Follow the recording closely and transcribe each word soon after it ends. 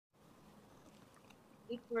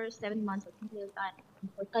married for 7 months or something like that. I'm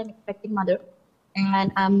first time expecting mother,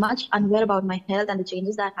 and I'm much unaware about my health and the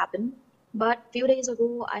changes that happen. But few days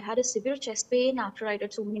ago, I had a severe chest pain after I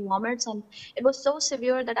did so many vomits, and it was so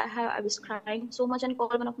severe that I was crying so much and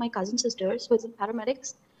called one of my cousin sisters who is in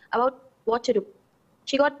paramedics about what to do.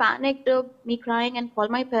 She got panicked, me crying, and called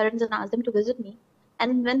my parents and asked them to visit me.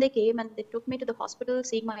 And when they came and they took me to the hospital,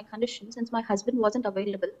 seeing my condition, since my husband wasn't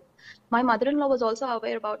available. My mother-in-law was also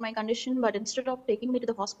aware about my condition, but instead of taking me to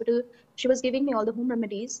the hospital, she was giving me all the home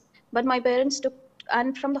remedies. But my parents took,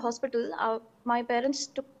 and from the hospital, my parents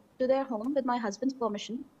took to their home with my husband's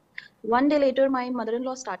permission. One day later, my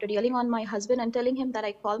mother-in-law started yelling on my husband and telling him that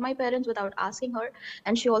I called my parents without asking her,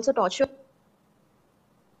 and she also tortured.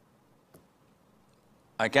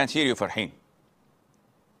 I can't hear you, Farheen.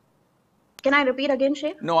 Can I repeat again,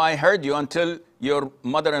 Sheikh? No, I heard you until your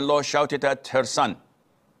mother-in-law shouted at her son.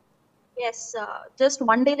 Yes, just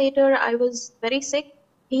one day later, I was very sick.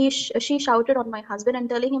 She shouted on my husband and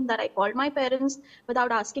telling him that I called my parents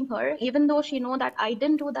without asking her, even though she know that I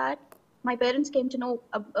didn't do that. My parents came to know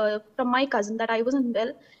from my cousin that I wasn't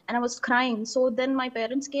well and I was crying. So then my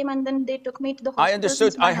parents came and then they took me to the hospital. I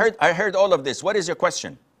understood. I heard all of this. What is your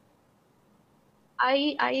question?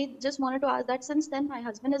 I just wanted to ask that since then my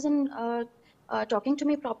husband isn't talking to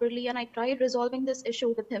me properly, and I tried resolving this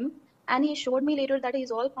issue with him, and he showed me later that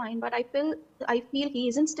he's all fine. But I feel he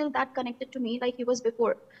isn't still that connected to me like he was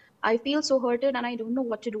before. I feel so hurted, and I don't know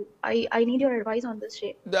what to do. I need your advice on this,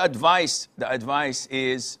 Sheikh. The advice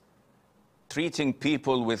is treating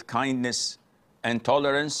people with kindness and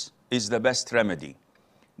tolerance is the best remedy.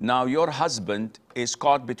 Now your husband is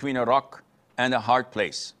caught between a rock and a hard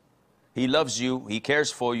place. He loves you, he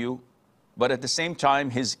cares for you, but at the same time,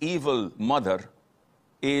 his evil mother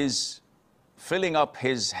is filling up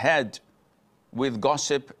his head with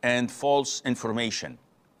gossip and false information.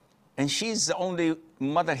 And she's the only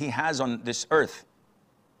mother he has on this earth,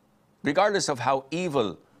 regardless of how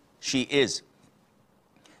evil she is.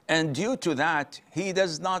 And due to that, he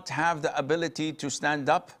does not have the ability to stand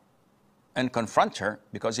up and confront her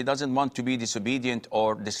because he doesn't want to be disobedient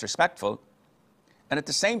or disrespectful. And at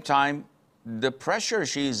the same time, the pressure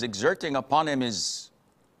she's exerting upon him is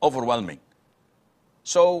overwhelming.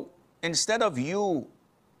 So instead of you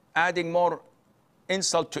adding more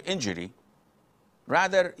insult to injury,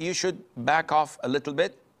 rather you should back off a little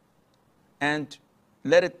bit and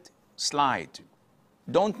let it slide.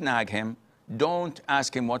 Don't nag him. Don't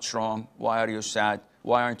ask him what's wrong. Why are you sad?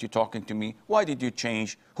 Why aren't you talking to me? Why did you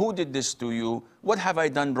change? Who did this to you? What have I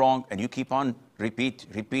done wrong? And you keep on repeat.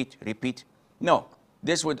 No,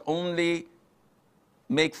 this would only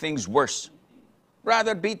make things worse.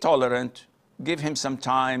 Rather be tolerant, give him some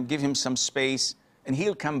time, give him some space, and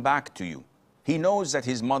he'll come back to you. He knows that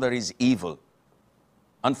his mother is evil.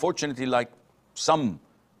 Unfortunately, like some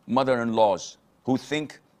mother-in-laws who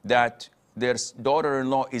think that their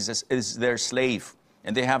daughter-in-law is their slave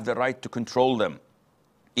and they have the right to control them,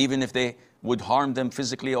 even if they would harm them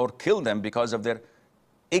physically or kill them because of their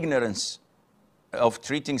ignorance of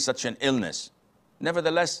treating such an illness.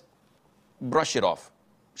 Nevertheless, brush it off.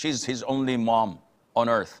 She's his only mom on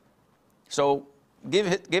earth. So give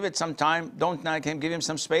it some time. Don't nag him. Give him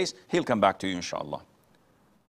some space. He'll come back to you, inshallah.